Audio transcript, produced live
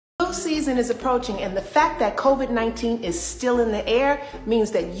Flu season is approaching, and the fact that COVID-19 is still in the air means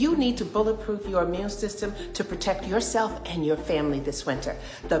that you need to bulletproof your immune system to protect yourself and your family this winter.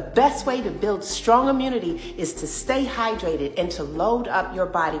 The best way to build strong immunity is to stay hydrated and to load up your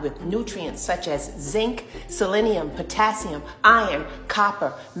body with nutrients such as zinc, selenium, potassium, iron,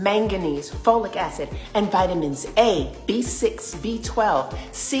 copper, manganese, folic acid, and vitamins A, B6, B12,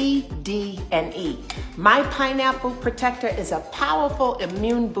 C, D, and E. My Pineapple Protector is a powerful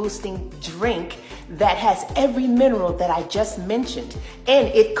immune boosting drink that has every mineral that I just mentioned, and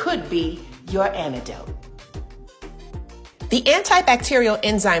it could be your antidote. The antibacterial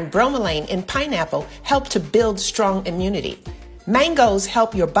enzyme bromelain in pineapple help to build strong immunity. Mangoes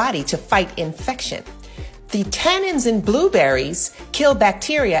help your body to fight infection. The tannins in blueberries kill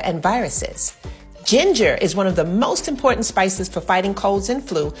bacteria and viruses. Ginger is one of the most important spices for fighting colds and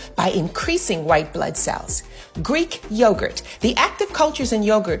flu by increasing white blood cells. Greek yogurt. The active cultures in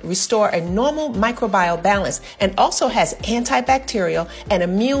yogurt restore a normal microbial balance and also has antibacterial and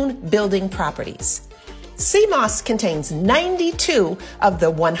immune-building properties. Sea moss contains 92 of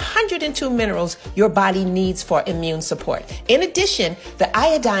the 102 minerals your body needs for immune support. In addition, the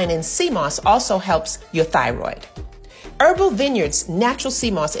iodine in sea moss also helps your thyroid. Herbal Vineyards Natural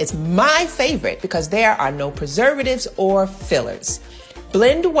Sea Moss is my favorite because there are no preservatives or fillers.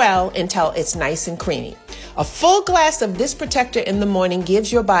 Blend well until it's nice and creamy. A full glass of this protector in the morning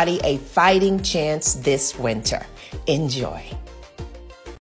gives your body a fighting chance this winter. Enjoy.